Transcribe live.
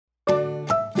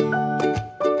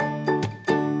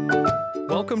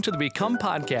Welcome to the Become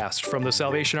podcast from the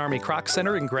Salvation Army Croc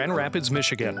Center in Grand Rapids,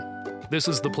 Michigan. This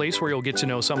is the place where you'll get to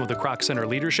know some of the Croc Center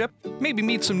leadership, maybe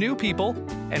meet some new people,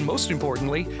 and most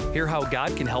importantly, hear how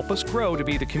God can help us grow to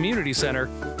be the community center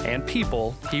and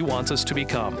people He wants us to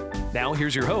become. Now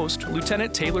here's your host,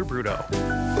 Lieutenant Taylor Brutto.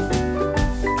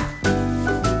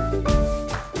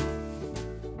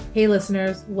 Hey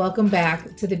listeners, welcome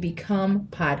back to the Become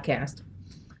podcast.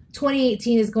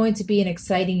 2018 is going to be an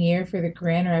exciting year for the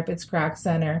Grand Rapids Croc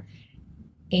Center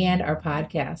and our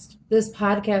podcast. This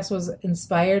podcast was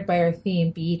inspired by our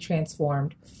theme, Be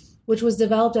Transformed, which was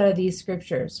developed out of these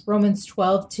scriptures. Romans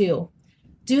 12:2.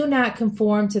 Do not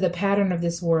conform to the pattern of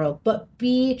this world, but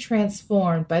be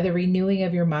transformed by the renewing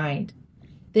of your mind.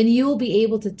 Then you will be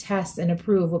able to test and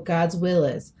approve what God's will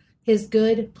is, His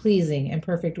good, pleasing, and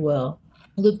perfect will.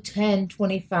 Luke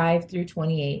 10:25 through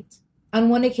 28. On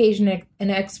one occasion, an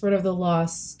expert of the law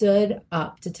stood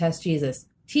up to test Jesus.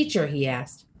 Teacher, he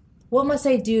asked, what must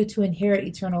I do to inherit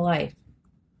eternal life?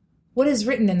 What is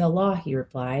written in the law, he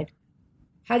replied.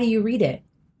 How do you read it?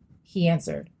 He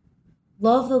answered,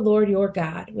 love the Lord your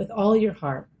God with all your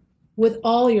heart, with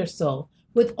all your soul,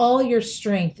 with all your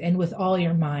strength, and with all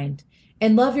your mind,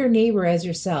 and love your neighbor as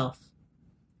yourself.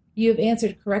 You have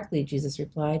answered correctly, Jesus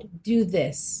replied. Do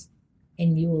this,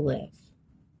 and you will live.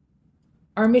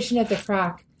 Our mission at the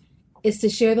Croc is to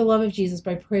share the love of Jesus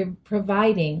by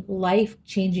providing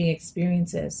life-changing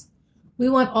experiences. We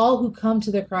want all who come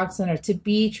to the Croc Center to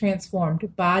be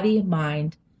transformed, body,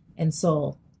 mind, and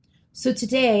soul. So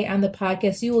today on the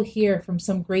podcast, you will hear from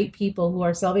some great people who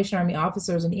are Salvation Army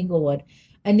officers in Inglewood,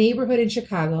 a neighborhood in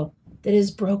Chicago that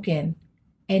is broken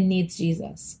and needs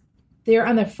Jesus. They are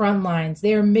on the front lines.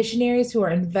 They are missionaries who are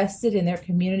invested in their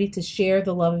community to share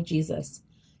the love of Jesus.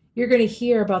 You're going to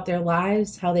hear about their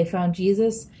lives, how they found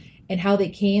Jesus, and how they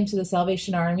came to the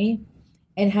Salvation Army,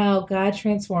 and how God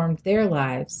transformed their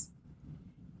lives,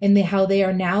 and how they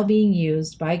are now being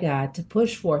used by God to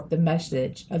push forth the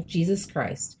message of Jesus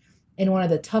Christ in one of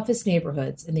the toughest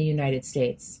neighborhoods in the United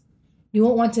States. You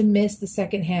won't want to miss the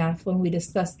second half when we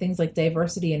discuss things like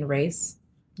diversity and race,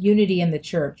 unity in the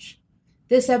church.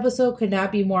 This episode could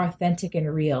not be more authentic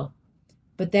and real.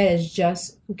 But that is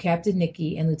just who Captain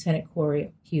Nikki and Lieutenant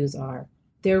Corey Hughes are.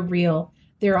 They're real,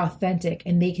 they're authentic,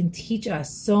 and they can teach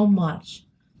us so much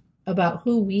about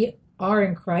who we are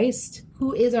in Christ,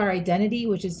 who is our identity,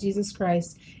 which is Jesus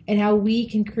Christ, and how we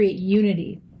can create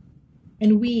unity.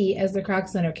 And we, as the Croc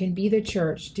Center, can be the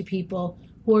church to people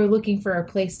who are looking for a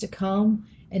place to come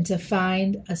and to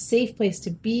find a safe place to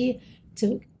be,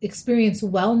 to experience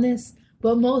wellness.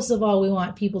 But most of all, we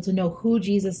want people to know who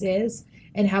Jesus is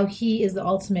and how He is the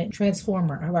ultimate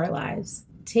transformer of our lives.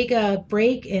 Take a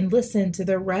break and listen to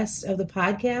the rest of the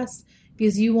podcast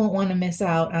because you won't want to miss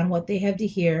out on what they have to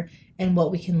hear and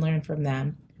what we can learn from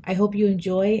them. I hope you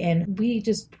enjoy, and we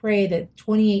just pray that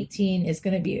 2018 is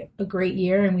going to be a great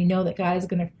year, and we know that God is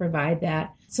going to provide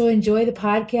that. So enjoy the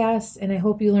podcast, and I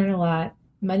hope you learn a lot.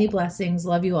 Many blessings.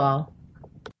 Love you all.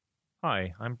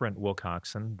 Hi, I'm Brent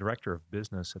Wilcoxon, Director of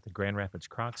Business at the Grand Rapids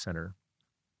Croc Center.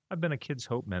 I've been a Kids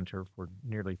Hope mentor for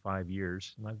nearly 5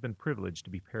 years, and I've been privileged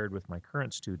to be paired with my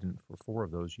current student for 4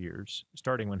 of those years,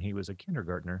 starting when he was a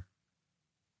kindergartner.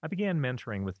 I began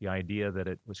mentoring with the idea that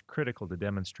it was critical to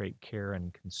demonstrate care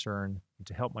and concern and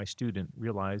to help my student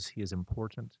realize he is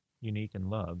important, unique, and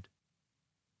loved.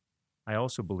 I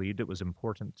also believed it was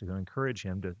important to encourage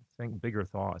him to think bigger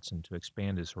thoughts and to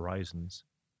expand his horizons.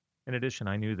 In addition,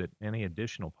 I knew that any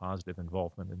additional positive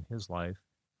involvement in his life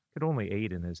could only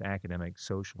aid in his academic,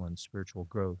 social, and spiritual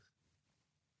growth.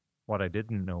 What I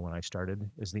didn't know when I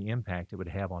started is the impact it would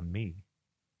have on me.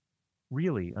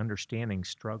 Really understanding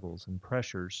struggles and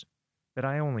pressures that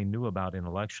I only knew about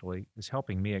intellectually is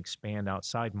helping me expand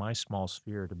outside my small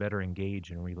sphere to better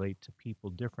engage and relate to people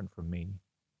different from me.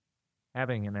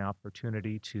 Having an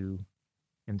opportunity to,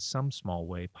 in some small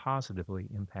way, positively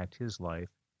impact his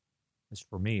life is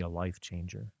for me a life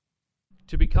changer.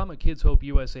 To become a Kids Hope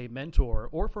USA mentor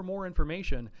or for more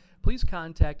information, please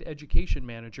contact Education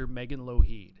Manager Megan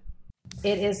Lougheed.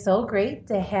 It is so great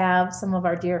to have some of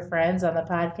our dear friends on the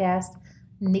podcast,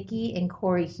 Nikki and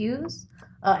Corey Hughes.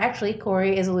 Actually,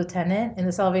 Corey is a lieutenant in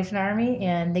the Salvation Army,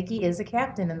 and Nikki is a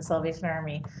captain in the Salvation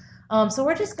Army. So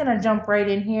we're just going to jump right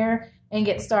in here and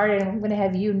get started. I'm going to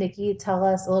have you, Nikki, tell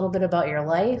us a little bit about your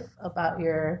life, about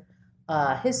your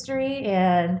history,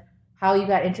 and how you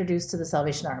got introduced to the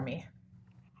Salvation Army.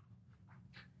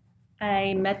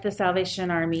 I met the Salvation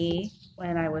Army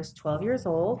when I was 12 years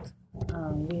old.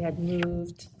 We had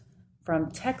moved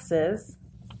from Texas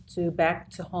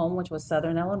back to home, which was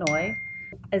Southern Illinois.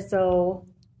 And so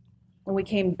when we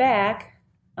came back,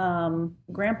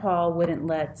 Grandpa wouldn't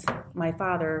let my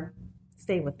father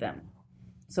stay with them.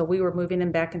 So we were moving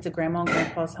him back into Grandma and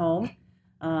Grandpa's home.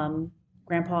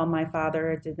 Grandpa and my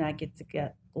father did not get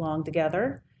along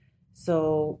together.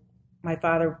 So my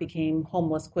father became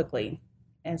homeless quickly.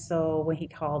 And so when he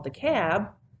called the cab,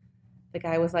 the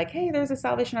guy was like, hey, there's a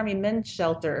Salvation Army men's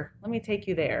shelter. Let me take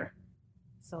you there.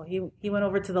 So he went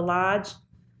over to the lodge,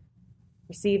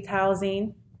 received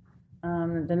housing.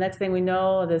 The next thing we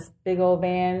know, this big old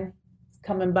van is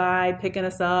coming by, picking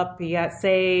us up. He got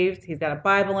saved. He's got a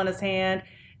Bible in his hand.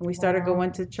 And we started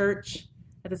going to church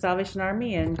at the Salvation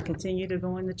Army and continue to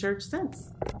go into church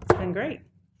since. It's been great.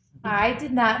 I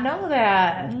did not know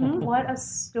that. Mm-hmm. What a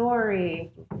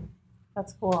story.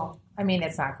 That's cool. I mean,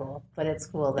 it's not cool, but it's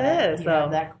cool that you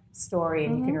have that story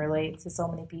and you can relate to so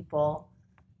many people.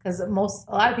 Because a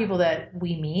lot of people that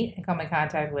we meet and come in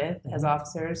contact with as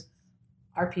officers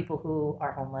are people who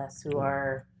are homeless, who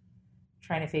are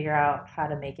trying to figure out how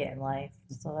to make it in life.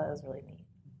 So that was really neat.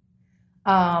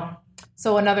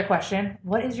 So another question,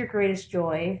 what is your greatest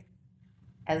joy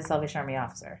as a Salvation Army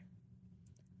officer?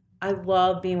 I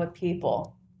love being with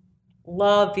people. I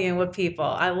love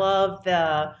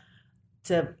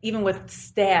even with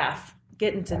staff,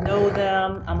 getting to know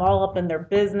them. I'm all up in their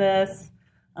business,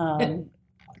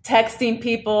 texting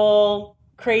people,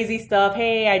 crazy stuff.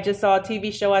 Hey, I just saw a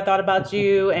TV show. I thought about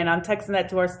you. And I'm texting that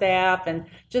to our staff and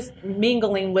just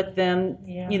mingling with them,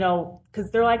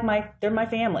 because they're my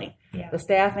family, the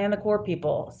staff and the Corps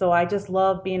people. So I just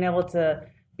love being able to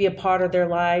be a part of their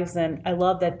lives. And I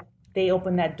love that they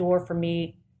open that door for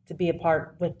me to be a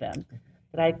part with them,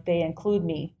 that they include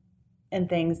me in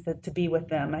things to be with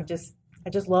them. I just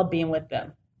love being with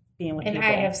them, and people.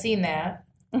 I have seen that,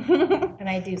 and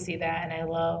I do see that, and I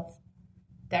love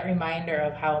that reminder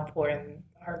of how important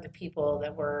are the people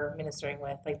that we're ministering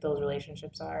with, like those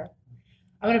relationships are.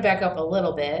 I'm going to back up a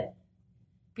little bit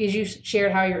because you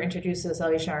shared how you're introduced to the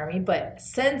Salvation Army, but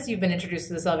since you've been introduced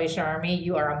to the Salvation Army,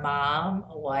 you are a mom,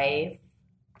 a wife.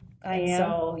 I am.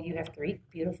 So you have 3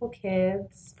 beautiful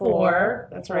kids. 4.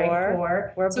 That's right,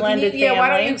 4. We're a blended family. Why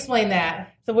don't you explain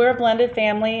that? So we're a blended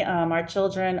family. Our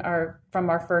children are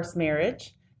from our first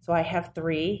marriage. So I have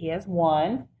 3. He has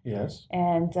 1. Yes.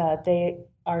 And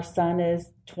our son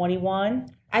is 21.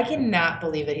 I cannot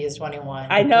believe that he is 21.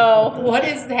 I know. What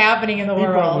is happening in the world?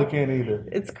 He probably can't either.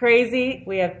 It's crazy.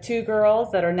 We have 2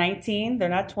 girls that are 19. They're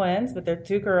not twins, but they're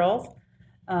 2 girls.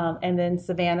 And then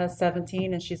Savannah's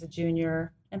 17, and she's a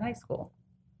junior in high school.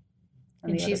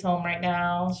 And she's home right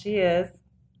now. She is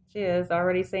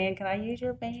already saying, can I use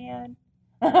your van?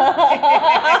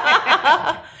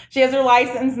 She has her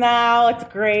license now. It's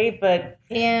great, but...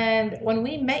 And when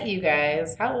we met you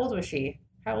guys, how old was she?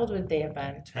 How old would they have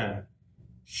been? 10.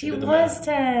 She was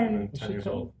 10. 10 years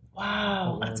old.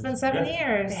 Wow. It's been 7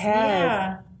 years. It has.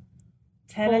 Yeah.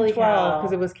 10 and 12,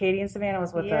 because it was Katie and Savannah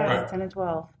was with us. Right. 10 and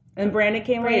 12. And Brandon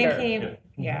came later.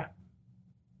 Yeah.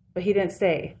 But he didn't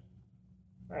stay.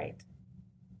 Right.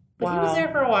 But he was there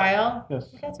for a while. Yes.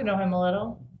 We got to know him a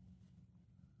little.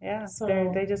 Yeah.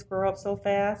 So they just grow up so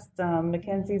fast.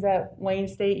 Mackenzie's at Wayne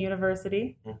State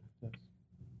University.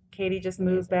 Katie just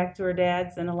moved back to her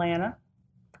dad's in Atlanta.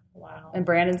 Wow. And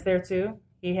Brandon's there too.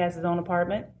 He has his own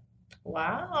apartment.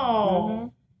 Wow. Mm-hmm.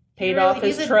 Paid off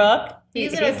his truck.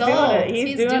 He's an adult.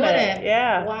 He's doing it.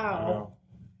 Yeah. Wow.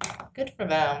 Good for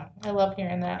them. I love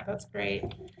hearing that. That's great.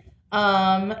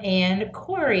 And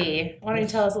Corey, why don't you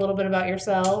tell us a little bit about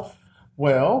yourself?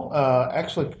 Well,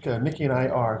 actually, Nikki and I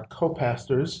are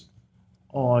co-pastors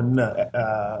on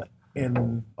the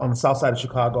south side of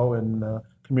Chicago in a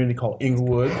community called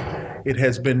Inglewood. It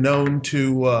has been known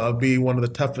to be one of the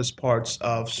toughest parts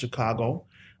of Chicago.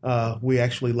 We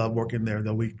actually love working there,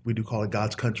 though we do call it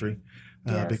God's country.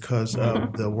 Yes. Because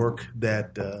of the work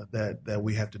that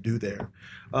we have to do there.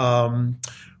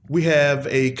 We have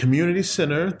a community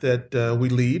center that we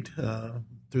lead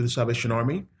through the Salvation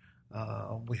Army.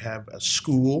 We have a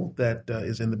school that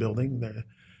is in the building.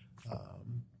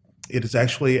 It is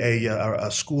actually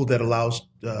a school that allows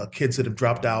kids that have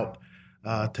dropped out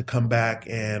to come back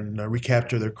and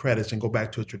recapture their credits and go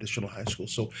back to a traditional high school.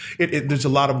 So there's a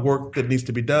lot of work that needs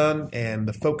to be done, and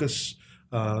the focus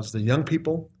is the young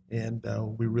people. And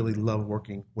we really love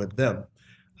working with them.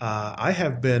 I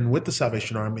have been with the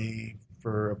Salvation Army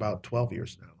for about 12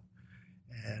 years now.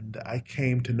 And I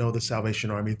came to know the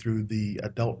Salvation Army through the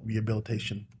Adult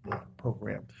Rehabilitation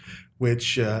Program,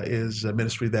 which is a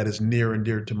ministry that is near and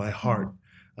dear to my heart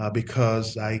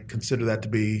because I consider that to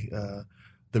be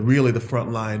really the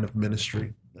front line of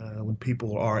ministry. When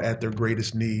people are at their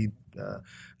greatest need,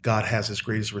 God has his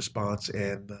greatest response,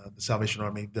 and the Salvation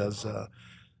Army does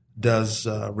does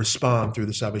respond through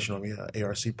the Salvation Army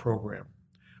ARC program.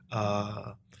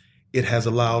 It has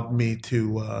allowed me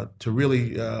to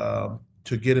really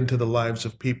to get into the lives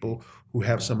of people who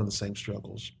have some of the same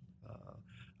struggles.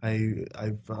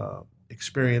 I've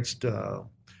experienced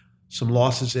some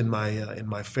losses in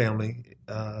my family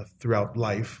throughout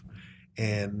life,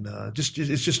 and it's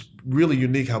just really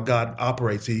unique how God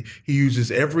operates. He uses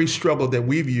every struggle that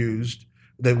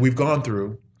we've gone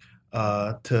through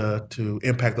to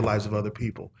impact the lives of other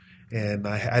people. And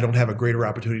I don't have a greater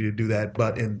opportunity to do that,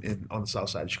 but on the south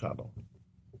side of Chicago.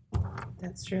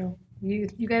 That's true.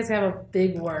 You guys have a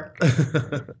big work,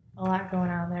 a lot going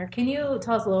on there. Can you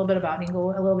tell us a little bit about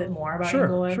Inglewood, a little bit more about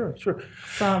Inglewood? Sure.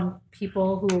 Some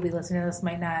people who will be listening to this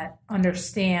might not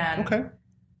understand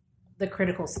the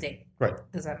critical state. Right.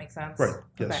 Does that make sense? Right.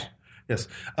 Yes. Okay. Yes.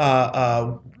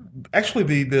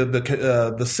 Actually,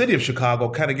 the city of Chicago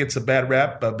kind of gets a bad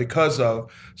rap because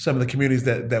of some of the communities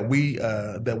that we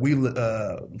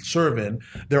serve in.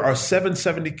 There are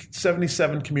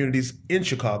 77 communities in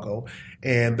Chicago,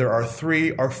 and there are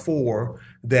 3 or 4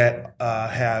 that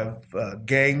have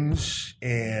gangs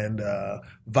and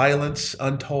violence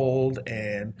untold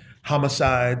and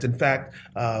homicides. In fact,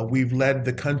 we've led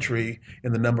the country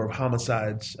in the number of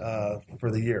homicides for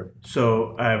the year.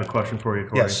 So I have a question for you,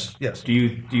 Corey. Yes. Do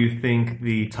you think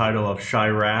the title of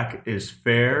Chirac is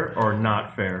fair or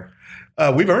not fair?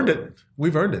 We've earned it.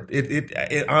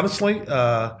 It honestly,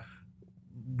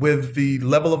 with the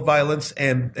level of violence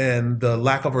and the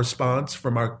lack of response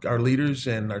from our leaders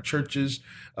and our churches,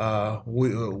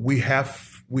 we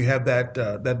have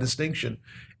that distinction,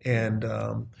 and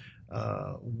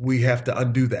we have to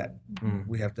undo that.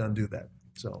 We have to undo that.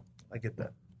 So I get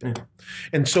that. Yeah.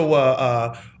 And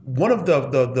so one of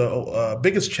the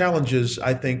biggest challenges,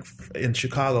 I think, in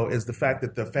Chicago is the fact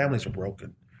that the families are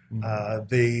broken.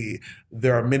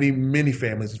 There are many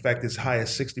families. In fact, as high as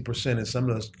 60% in some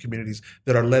of those communities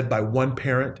that are led by one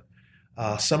parent.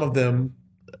 Some of them,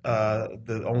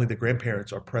 only the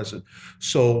grandparents are present.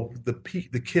 So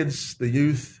the kids, the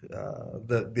youth,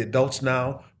 the adults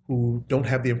now who don't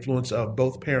have the influence of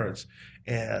both parents,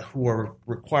 and who are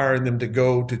requiring them to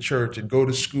go to church and go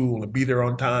to school and be there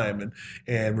on time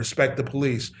and respect the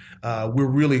police, we're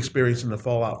really experiencing the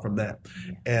fallout from that.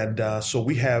 And so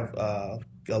we have a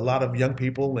lot of young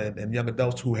people and young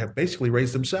adults who have basically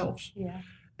raised themselves. Yeah.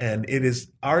 And it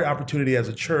is our opportunity as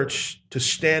a church to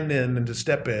stand in and to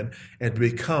step in and to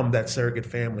become that surrogate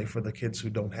family for the kids who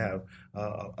don't have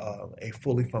a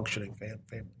fully functioning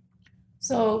family.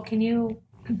 So can you,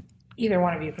 either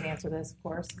one of you can answer this, of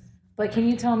course, but can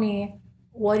you tell me,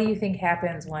 what do you think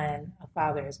happens when a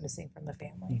father is missing from the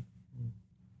family?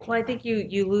 Well, I think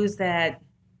you lose that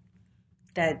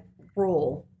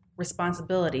role,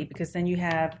 responsibility, because then you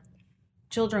have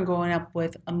children growing up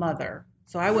with a mother.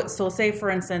 So say for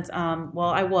instance,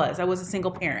 I was a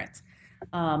single parent.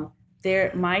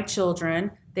 My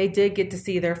children, they did get to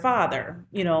see their father,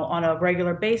 on a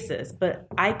regular basis, but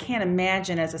I can't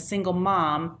imagine as a single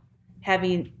mom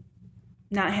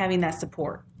not having that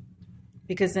support,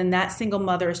 because then that single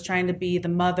mother is trying to be the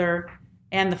mother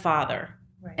and the father,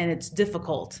 right. And it's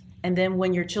difficult. And then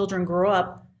when your children grow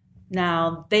up,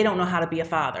 now they don't know how to be a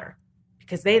father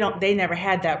because they never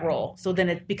had that role. So then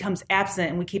it becomes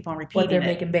absent, and we keep on repeating it. But they're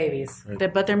making babies.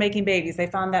 But they're making babies. They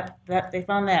found that. They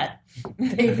found that.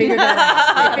 They figured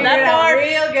that out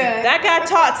real good. That got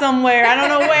taught somewhere. I don't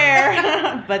know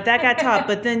where, but that got taught.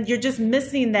 But then you're just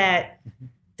missing that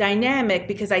dynamic,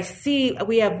 because I see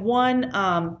we have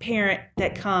one parent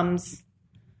that comes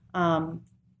on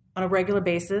a regular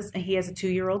basis, and he has a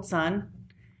 2-year-old son,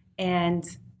 and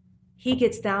he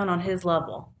gets down on his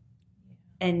level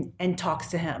and talks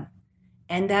to him,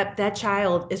 and that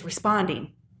child is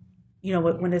responding.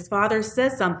 When his father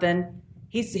says something,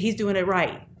 he's doing it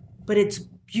right. But it's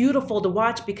beautiful to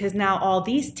watch, because now all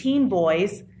these teen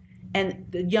boys and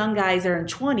the young guys are in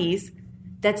 20s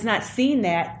that's not seeing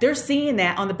that. They're seeing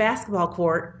that on the basketball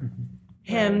court,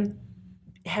 him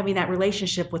having that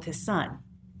relationship with his son.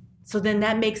 So then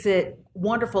that makes it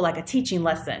wonderful, like a teaching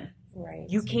lesson. Right.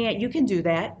 You can do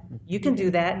that. You can do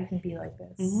that. You can be like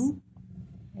this. Mm-hmm.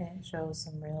 And it shows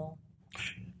some real.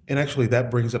 And actually,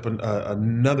 that brings up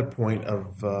another point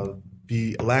of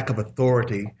the lack of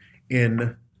authority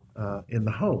in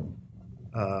the home.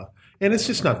 And it's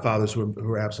just not fathers who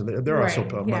are absent. There are also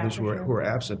mothers who are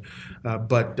absent.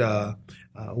 But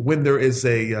when there is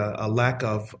a lack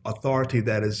of authority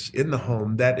that is in the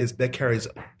home, that carries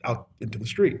out into the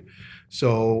street.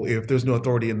 So if there's no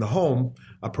authority in the home,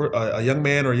 a young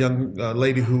man or a young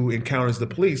lady who encounters the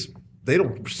police, they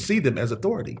don't see them as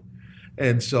authority.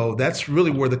 And so that's really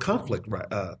where the conflict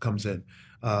comes in.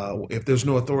 If there's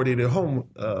no authority at home,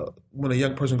 when a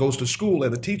young person goes to school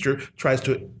and the teacher tries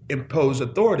to impose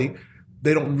authority,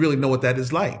 they don't really know what that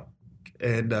is like.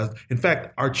 And in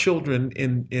fact, our children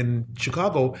in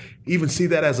Chicago even see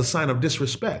that as a sign of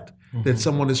disrespect, that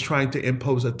someone is trying to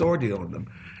impose authority on them.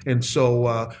 And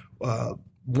so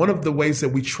one of the ways that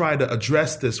we try to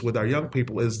address this with our young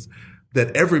people is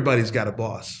that everybody's got a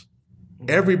boss.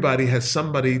 Everybody has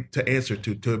somebody to answer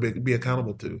to be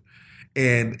accountable to.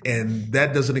 And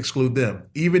that doesn't exclude them.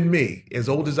 Even me, as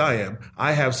old as I am,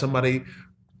 I have somebody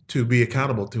to be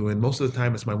accountable to. And most of the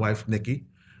time it's my wife, Nikki.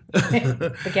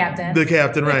 The captain. The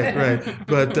captain, right.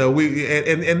 But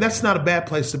and that's not a bad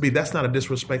place to be. That's not a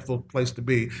disrespectful place to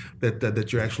be,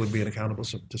 that you're actually being accountable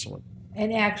to someone.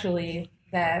 And actually,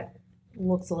 that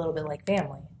looks a little bit like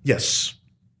family. Yes.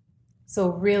 So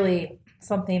really,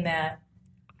 something that,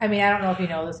 I mean, I don't know if you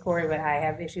know this, Corey, but I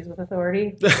have issues with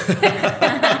authority.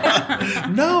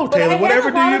 No, Taylor, whatever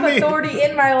do you mean? I had a lot of authority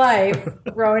in my life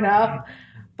growing up,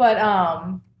 but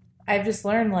I've just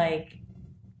learned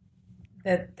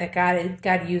that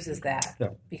God uses that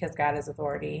because God is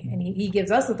authority, and He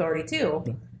gives us authority too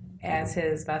as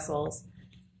His vessels.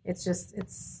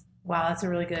 It's wow, that's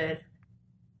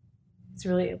it's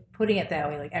really putting it that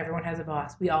way. Like, everyone has a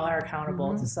boss. We all are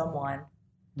accountable to someone.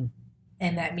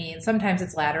 And that means sometimes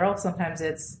it's lateral. Sometimes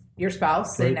it's your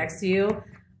spouse sitting next to you.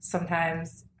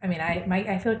 Sometimes, I mean,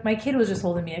 I feel like my kid was just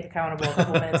holding me accountable a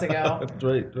couple minutes ago.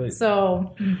 Right.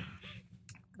 So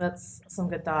that's some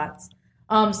good thoughts.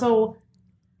 So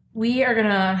we are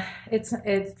gonna.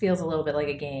 It feels a little bit like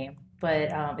a game,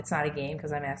 but it's not a game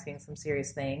because I'm asking some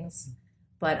serious things.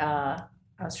 But I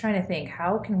was trying to think,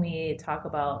 how can we talk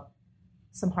about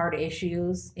some hard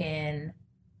issues in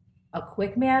a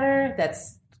quick manner?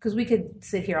 That's because we could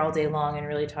sit here all day long and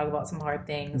really talk about some hard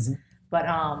things. But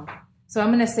so I'm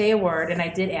going to say a word, and I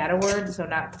did add a word, so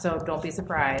don't be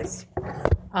surprised.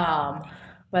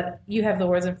 But you have the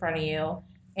words in front of you,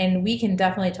 and we can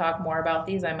definitely talk more about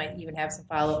these. I might even have some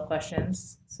follow-up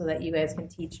questions so that you guys can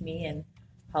teach me and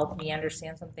help me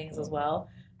understand some things as well.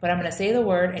 But I'm going to say the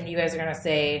word, and you guys are going to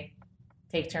say,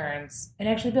 take turns. And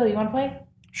actually, Bill, you want to play?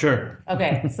 Sure.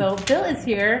 Okay, so Bill is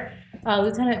here.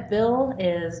 Lieutenant Bill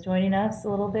is joining us a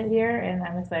little bit here, and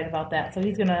I'm excited about that. So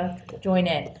he's going to join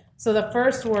in. So the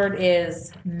first word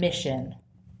is mission.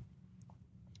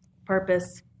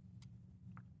 Purpose.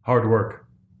 Hard work.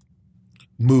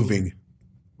 Moving.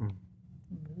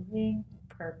 Moving,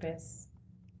 purpose,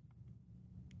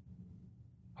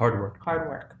 Hard work. hard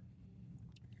work.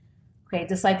 Okay,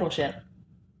 discipleship.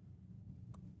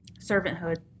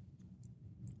 Servanthood.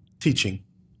 Teaching.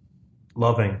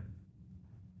 Loving.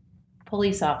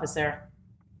 Police officer.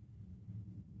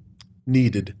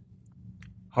 Needed.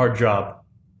 Hard job.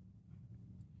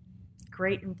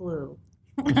 Great and blue.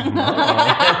 She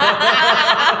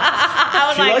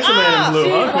likes a man in blue,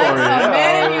 she huh, likes Corey? a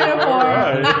man in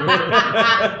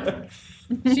uniform.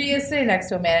 She is sitting next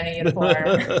to a man in a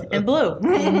uniform. And blue.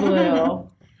 In blue.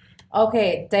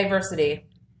 Okay, diversity.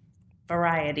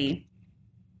 Variety.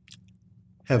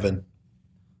 Heaven.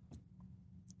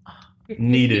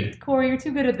 Needed. Corey, you're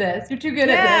too good at this. You're too good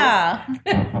at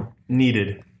this.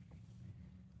 Needed.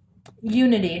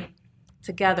 Unity.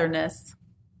 Togetherness.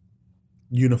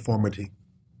 Uniformity.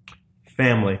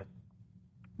 Family.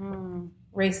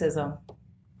 Racism.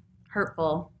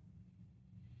 Hurtful.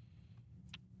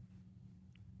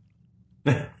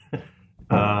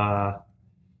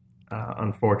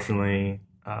 Unfortunately,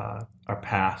 our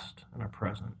past and our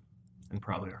present and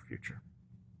probably our future.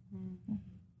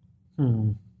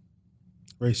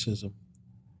 Racism.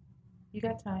 You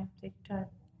got time. Take your time.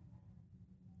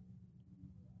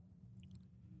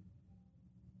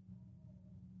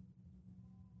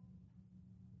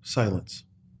 Silence.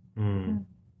 Mm.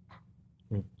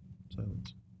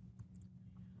 Silence.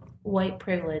 White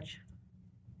privilege.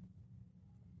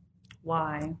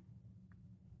 Why?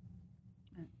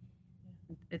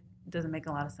 It doesn't make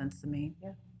a lot of sense to me.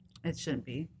 Yeah. It shouldn't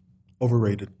be.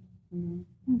 Overrated.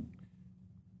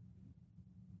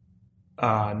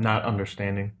 Not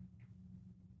understanding.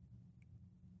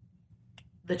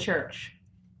 The church.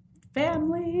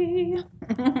 Family.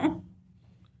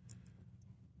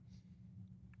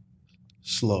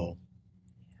 Slow.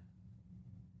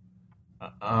 Boy,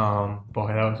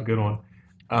 that was a good one.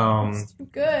 It's too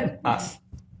good.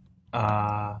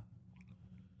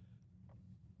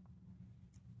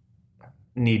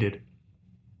 Needed.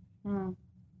 I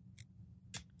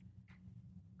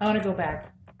want to go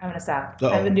back. I'm going to stop.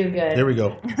 Uh-oh. I've been doing good. There we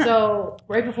go. So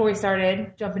right before we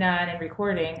started jumping on and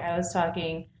recording, I was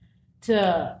talking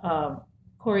to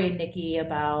Corey and Nikki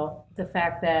about the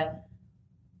fact that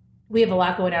we have a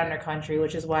lot going on in our country,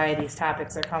 which is why these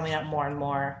topics are coming up more and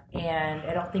more. And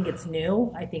I don't think it's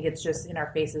new. I think it's just in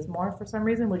our faces more for some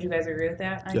reason. Would you guys agree with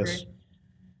that? I Yes. agree.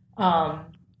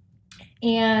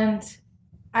 And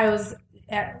I was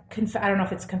at, I don't know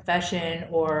if it's confession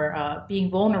or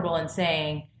being vulnerable and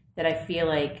saying that I feel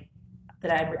like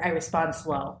that I respond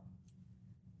slow.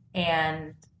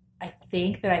 And I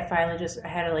think that I finally I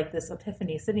had like this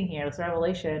epiphany sitting here, this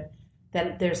revelation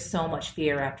that there's so much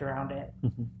fear wrapped around it.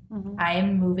 Mhm. I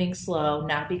am moving slow,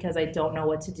 not because I don't know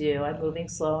what to do. I'm moving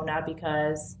slow, not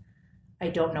because I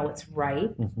don't know what's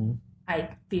right. I'm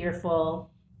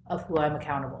fearful of who I'm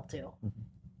accountable to.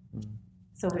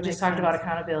 So we That just makes talked about sense.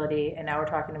 accountability, and now we're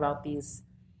talking about these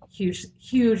huge,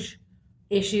 huge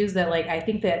issues that, like, I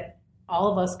think that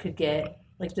all of us could get,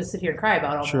 like, just sit here and cry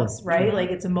about almost, Sure. right? Like,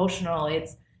 it's emotional,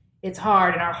 it's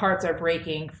hard, and our hearts are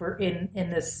breaking for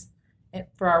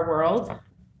for our world.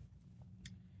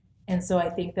 And so I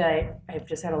think that I've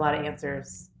just had a lot of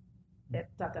answers. I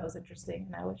thought that was interesting,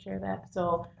 and I would share that.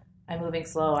 So I'm moving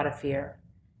slow out of fear.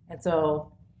 And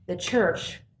so the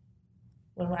church,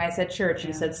 when I said church,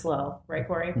 you said slow, right,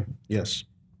 Corey? Yes.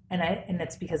 And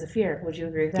it's because of fear. Would you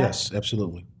agree with that? Yes,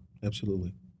 absolutely.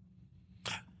 Absolutely.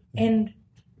 And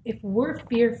if we're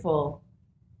fearful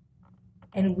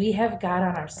and we have God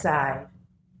on our side,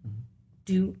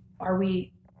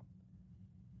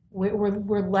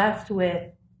 we're left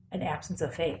with an absence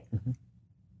of faith.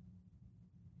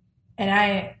 And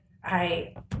I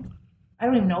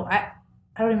don't even know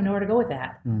where to go with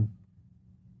that.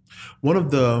 One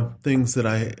of the things that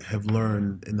I have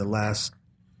learned in the last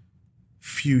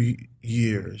few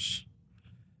years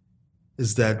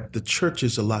is that the church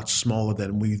is a lot smaller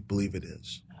than we believe it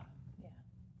is.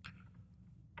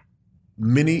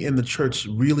 Many in the church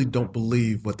really don't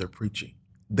believe what they're preaching.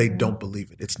 They don't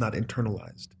believe it. It's not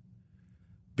internalized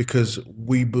because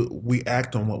we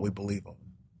act on what we believe on.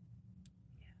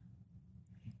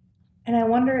 And I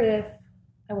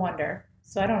wonder,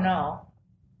 so I don't know,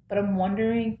 but I'm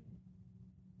wondering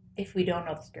if we don't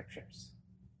know the scriptures.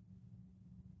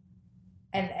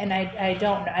 And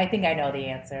I think I know the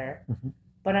answer,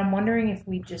 but I'm wondering if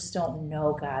we just don't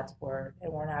know God's word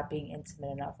and we're not being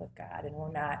intimate enough with God and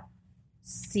we're not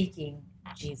seeking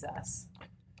Jesus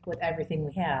with everything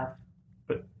we have.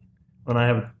 But when I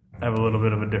have a little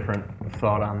bit of a different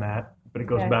thought on that, but it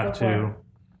goes Okay, back go for to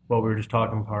what we were just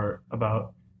talking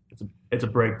about. It's a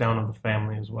breakdown of the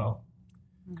family as well.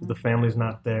 Because the family's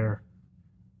not there.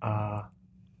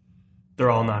 They're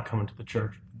all not coming to the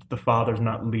church. The father's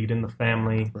not leading the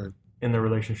family in their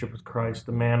relationship with Christ.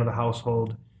 The man of the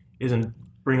household isn't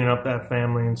bringing up that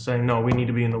family and saying, no, we need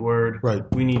to be in the Word. Right.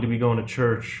 We need to be going to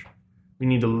church. We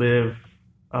need to live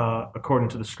according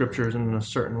to the Scriptures in a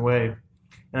certain way.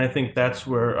 And I think that's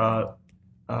where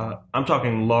I'm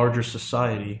talking larger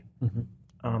society.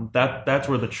 That's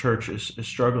where the church is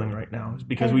struggling right now, is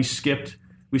because we skipped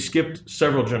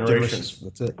several generations.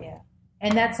 That's it. Yeah.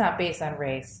 And that's not based on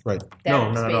race. Right.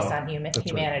 That's not at based all. on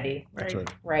humanity. That's right.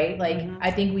 Right? Like,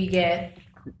 I think we get,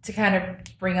 to kind of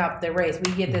bring up the race,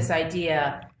 we get this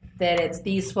idea that it's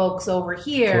these folks over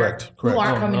here Correct. who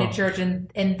aren't No, coming no. to church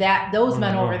and that those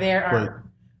men over there aren't. Right.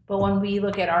 But when we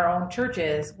look at our own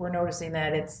churches, we're noticing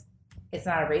that it's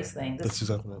not a race thing. That's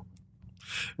exactly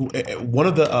right. One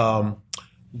of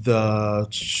the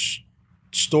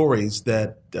stories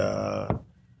that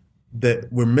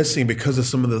we're missing because of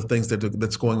some of the things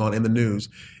that's going on in the news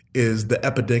is the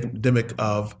epidemic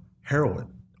of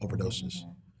heroin overdoses,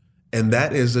 and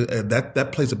that is that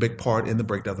plays a big part in the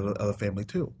breakdown of the family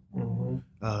too.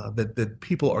 That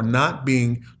people are not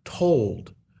being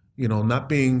told, not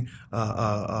being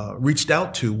reached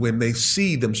out to when they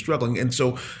see them struggling. And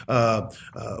so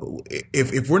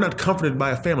if we're not comforted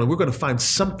by a family, we're going to find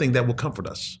something that will comfort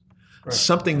us. Right.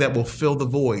 Something that will fill the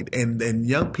void. And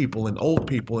young people and old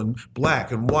people and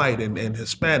black and white and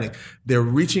Hispanic, they're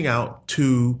reaching out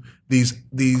to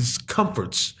these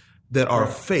comforts that are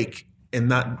fake and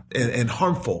not and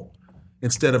harmful,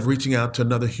 instead of reaching out to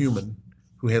another human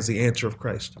who has the answer of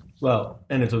Christ. Well,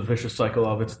 and it's a vicious cycle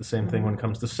of it's the same thing when it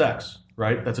comes to sex,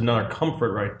 right? That's another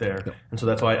comfort right there. Yep. And so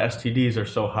that's why STDs are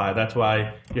so high. That's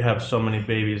why you have so many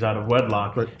babies out of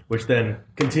wedlock, which then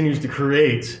continues to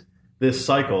create this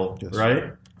cycle,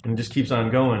 right? And it just keeps on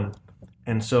going.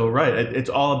 And so, it's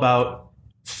all about,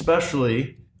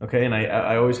 especially, okay, and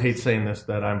I always hate saying this,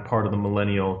 that I'm part of the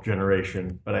millennial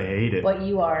generation, but I hate it. But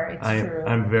you are, it's true.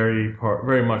 I'm very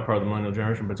much part of the millennial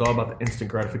generation, but it's all about the instant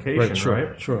gratification,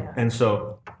 right? Sure. Yeah. And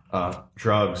so,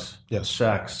 drugs,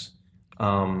 sex,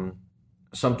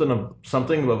 something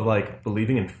of like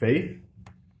believing in faith,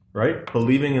 right?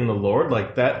 Believing in the Lord,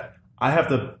 like that.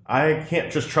 I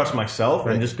can't just trust myself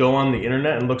and just go on the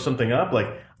internet and look something up. Like,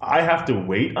 I have to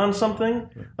wait on something.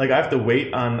 Like, I have to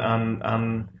wait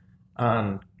on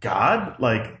God.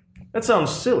 Like, that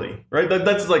sounds silly, right?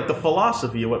 That's like the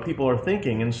philosophy of what people are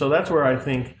thinking. And so that's where I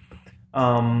think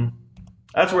the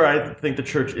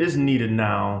church is needed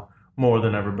now more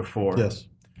than ever before. Yes.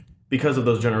 Because of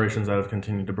those generations that have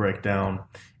continued to break down,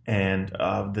 and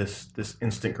this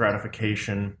instant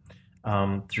gratification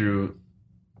through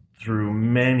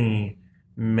many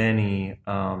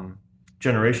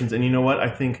generations. And you know what? I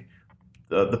think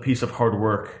the piece of hard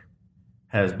work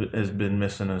has been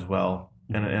missing as well,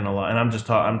 in a lot. And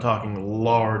I'm talking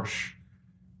large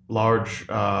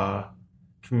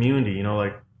community. You know,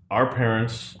 like our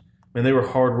parents. I mean, they were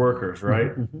hard workers,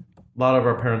 right? Mm-hmm. A lot of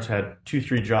our parents had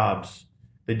 2-3 jobs.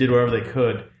 They did whatever they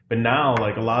could. But now,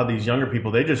 like, a lot of these younger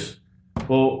people, they just,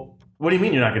 well, what do you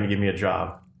mean you're not going to give me a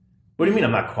job? What do you mean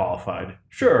I'm not qualified?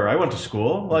 Sure, I went to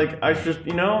school. Like, I just,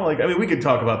 I mean, we could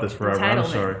talk about this forever. I'm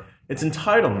sorry. It's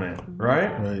entitlement,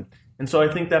 right? Right. And so I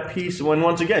think that piece,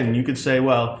 once again, you could say,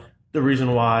 well, the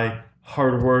reason why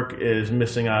hard work is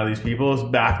missing out of these people is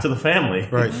back to the family.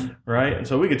 Right. Right? And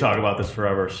so we could talk about this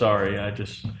forever. Sorry,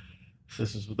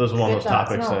 those are one of those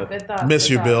topics that miss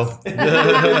you, Bill.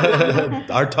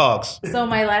 Our talks. So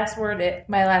my last,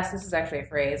 this is actually a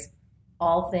phrase,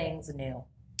 all things new.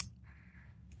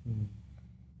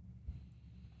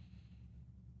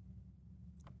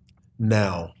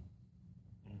 Now.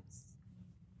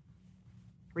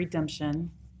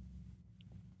 Redemption.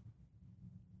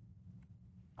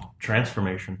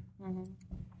 Transformation. Mm-hmm.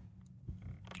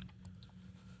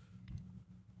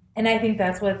 And I think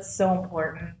that's what's so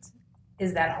important.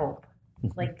 Is that hope?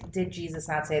 Like, did Jesus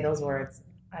not say those words?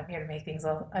 I'm here to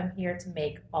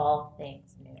make all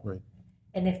things new. Right.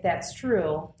 And if that's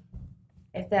true,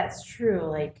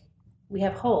 like, we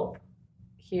have hope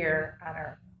here on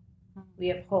earth. We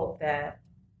have hope that,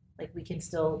 like, we can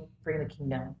still bring the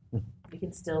kingdom. We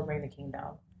can still bring the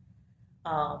kingdom.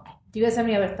 Do you guys have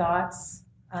any other thoughts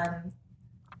on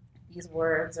these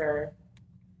words or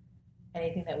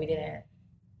anything that we didn't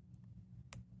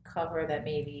cover that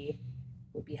maybe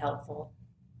would be helpful?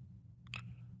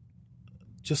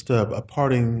 Just a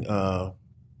parting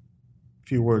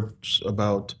few words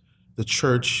about the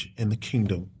church and the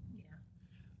kingdom.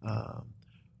 Yeah.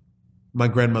 My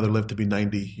grandmother lived to be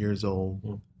 90 years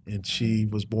old, and she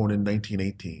was born in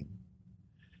 1918.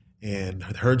 And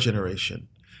her generation,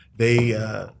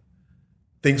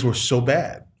 things were so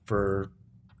bad for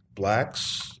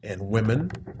blacks and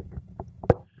women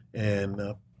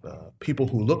and people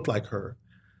who looked like her,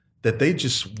 that they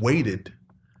just waited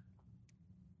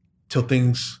till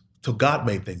God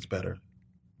made things better.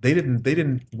 They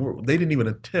didn't even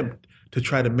attempt to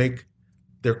try to make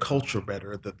their culture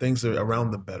better, the things that are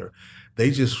around them better. They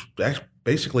just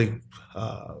basically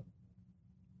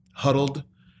huddled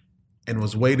and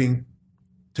was waiting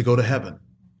to go to heaven.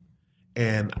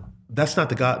 And that's not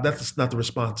the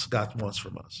response God wants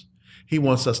from us. He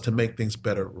wants us to make things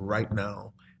better right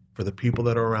now for the people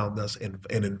that are around us and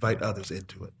invite others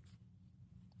into it.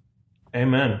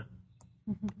 Amen.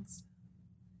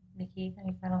 Nikki,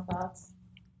 any final thoughts?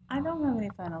 I don't have any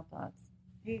final thoughts.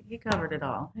 He covered it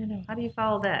all. I know. How do you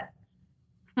follow that?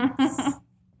 I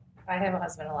have a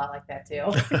husband a lot like that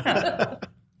too.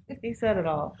 He said it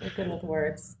all. You're good with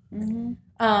words. Mm-hmm.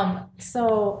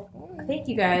 So thank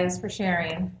you guys for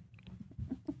sharing.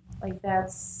 Like,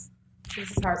 this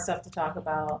is hard stuff to talk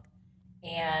about.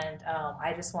 And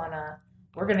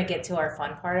we're going to get to our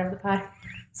fun part of the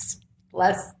podcast.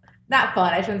 Not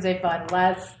fun, I shouldn't say fun,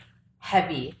 less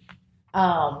heavy.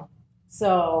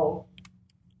 So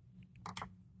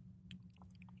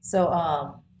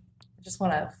just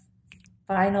want a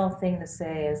final thing to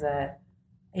say is that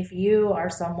if you are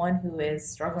someone who is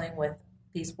struggling with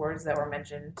these words that were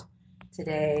mentioned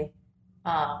today,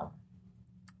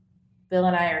 Bill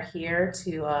and I are here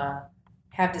to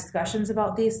have discussions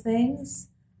about these things,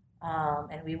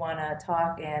 and we want to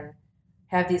talk and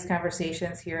have these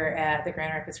conversations here at the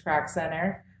Grand Rapids Croc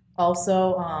Center.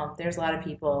 Also, there's a lot of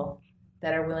people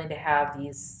that are willing to have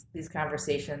these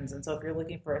conversations, and so if you're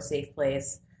looking for a safe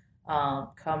place,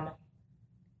 come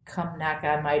knock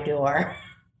on my door,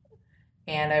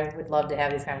 and I would love to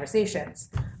have these conversations.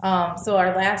 So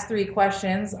our last 3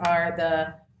 questions are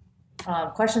the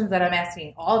questions that I'm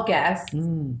asking all guests,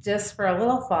 just for a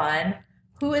little fun.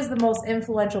 Who is the most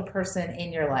influential person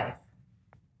in your life?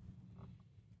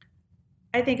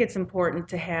 I think it's important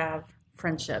to have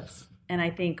friendships. And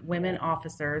I think women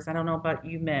officers, I don't know about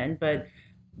you men, but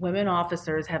women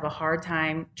officers have a hard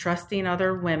time trusting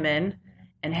other women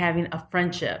and having a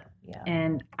friendship. Yeah.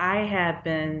 And I have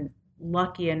been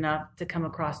lucky enough to come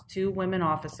across 2 women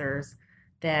officers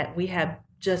that we have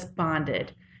just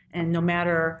bonded. And no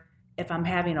matter if I'm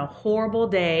having a horrible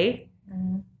day,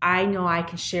 I know I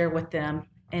can share with them,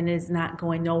 and it's not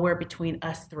going nowhere between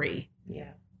us 3.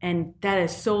 Yeah. And that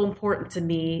is so important to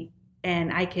me.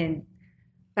 And I can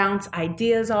bounce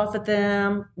ideas off of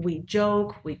them. We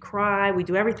joke, we cry, we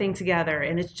do everything together.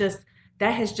 And it's just,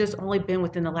 that has just only been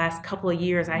within the last couple of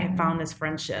years I have found this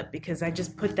friendship, because I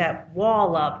just put that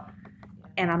wall up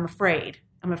and I'm afraid.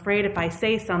 I'm afraid if I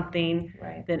say something,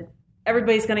 then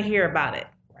everybody's going to hear about it.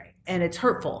 Right. And it's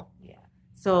hurtful. Yeah.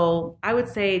 So I would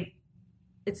say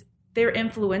they're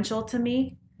influential to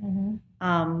me.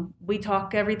 We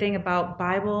talk everything about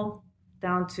Bible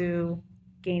down to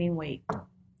gaining weight.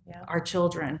 Yeah. Our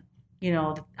children,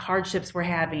 the hardships we're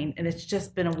having, and it's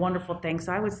just been a wonderful thing.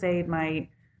 So I would say my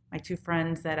 2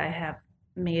 friends that I have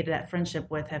made that friendship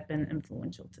with have been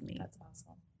influential to me. That's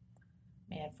awesome.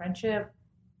 Man, friendship,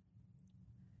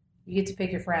 you get to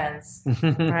pick your friends.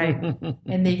 Right.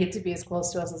 And they get to be as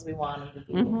close to us as we want them to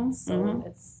be. So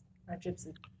friendship's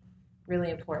a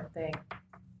really important thing.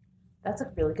 That's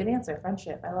a really good answer,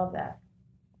 friendship. I love that.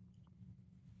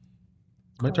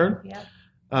 My turn? Yeah.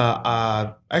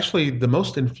 Actually, the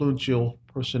most influential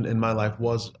person in my life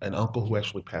was an uncle who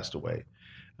actually passed away.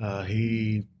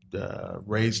 He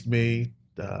raised me,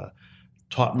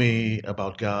 taught me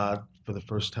about God for the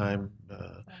first time,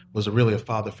 was really a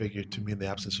father figure to me in the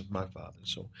absence of my father.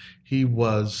 So he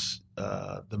was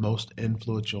the most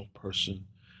influential person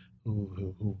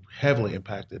who heavily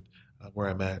impacted where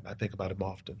I'm at. I think about him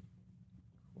often.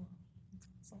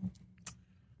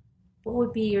 What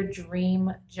would be your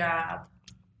dream job?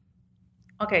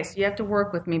 Okay, so you have to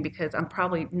work with me because I'm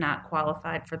probably not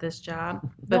qualified for this job.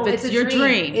 But No, if it's your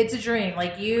dream. It's a dream.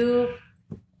 Like you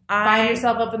find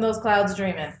yourself up in those clouds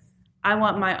dreaming. I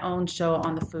want my own show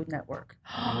on the Food Network.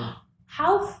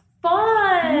 How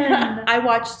fun! I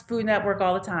watch Food Network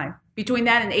all the time. Between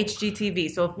that and HGTV.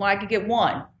 So if I could get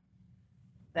one.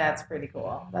 That's pretty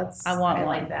cool. I want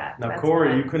like that. Now, That's Corey,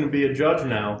 fun. you couldn't be a judge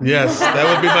now. Yes, that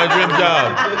would be my dream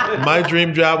job. My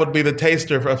dream job would be the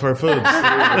taster for foods.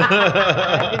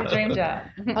 That'd be the dream job.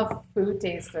 A food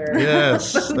taster.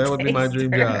 Yes, that would be my dream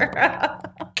job.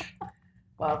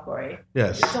 Wow, Corey.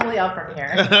 Yes. It's only up from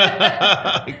here.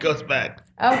 It goes back.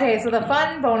 Okay, so the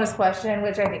fun bonus question,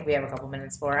 which I think we have a couple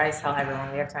minutes for. I tell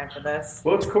everyone we have time for this.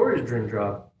 What's Corey's dream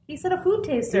job? He said a food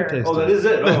taster. Food taster. Oh, that is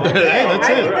it. Oh, okay. Hey, that's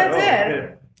I it. think that's it.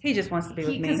 Okay. He just wants to be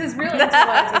with me. Because his real answer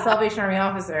was a Salvation Army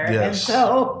officer. Yes. And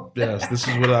so... Yes, this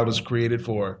is what I was created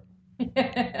for.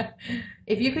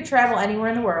 If you could travel anywhere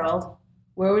in the world,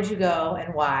 where would you go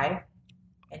and why?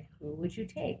 And who would you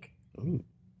take? Ooh.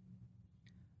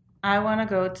 I want to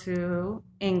go to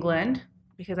England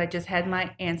because I just had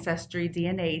my ancestry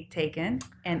DNA taken,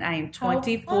 and I am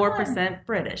 24%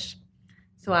 British.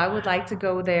 So I would like to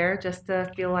go there just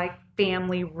to feel like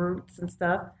family roots and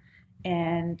stuff.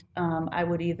 And I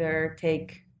would either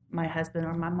take my husband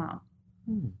or my mom.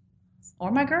 Or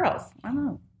my girls. I don't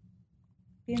know.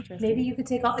 Be interesting. Maybe you could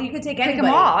take anybody. Take them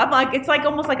all. I'm like, it's like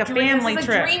almost like a family this is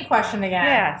trip. a dream question again.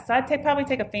 Yeah, so I'd probably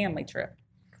take a family trip.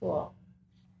 Cool.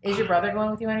 Is your brother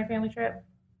going with you on your family trip?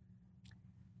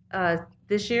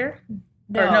 This year?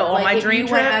 No, Or no, on my if dream you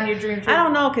trip? went on your dream trip. I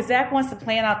don't know, because Zach wants to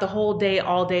plan out the whole day,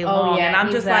 all day long. yeah, and I'm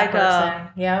he's just that like person.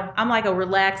 Yep. I'm like a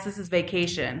relax, this is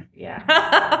vacation.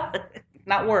 Yeah.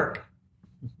 Not work.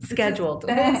 Scheduled.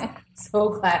 That is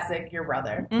so classic, your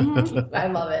brother. Mm-hmm. I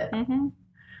love it. Mm-hmm.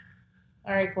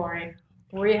 All right, Corey.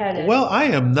 Where are you headed? Well, I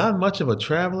am not much of a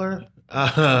traveler,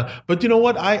 but you know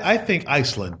what? I think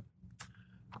Iceland.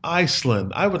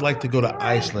 Iceland. I would like to go to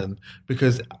Iceland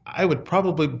because I would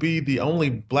probably be the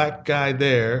only black guy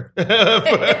there,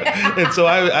 and so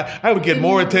I would get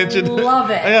more attention. Love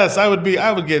it. Yes, I would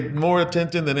get more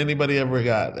attention than anybody ever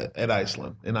got in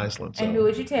Iceland. So. And who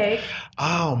would you take?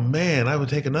 Oh man, I would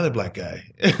take another black guy,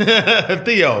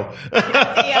 Theo.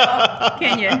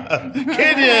 Kenyon.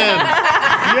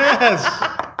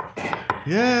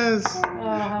 Yes.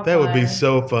 Oh, That would be fun.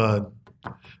 so fun.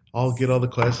 I'll get all the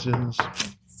questions.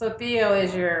 So Theo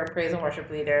is your praise and worship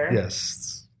leader.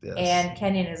 Yes. And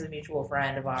Kenyon is a mutual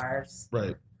friend of ours.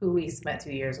 Right. Who we spent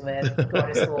 2 years with,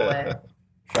 going to school with.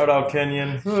 Shout out,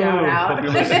 Kenyon. Shout out. Hope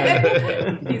you're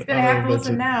listening. He's going to have to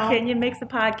listen now. Kenyon makes a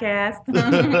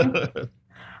podcast.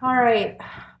 All right.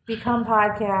 Become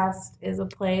Podcast is a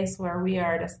place where we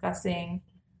are discussing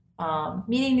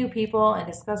meeting new people and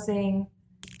discussing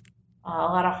a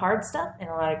lot of hard stuff and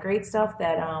a lot of great stuff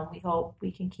that we hope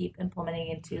we can keep implementing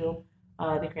into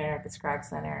the Grand Rapids Croc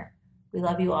Center. We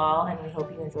love you all, and we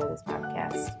hope you enjoy this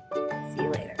podcast. See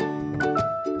you later.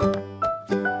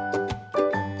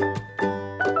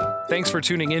 Thanks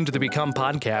for tuning in to the Become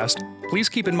podcast. Please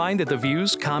keep in mind that the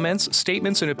views, comments,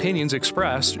 statements, and opinions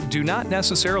expressed do not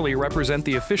necessarily represent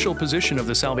the official position of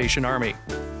the Salvation Army.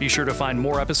 Be sure to find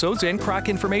more episodes and Croc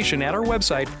information at our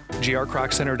website,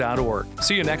 grcroccenter.org.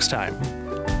 See you next time.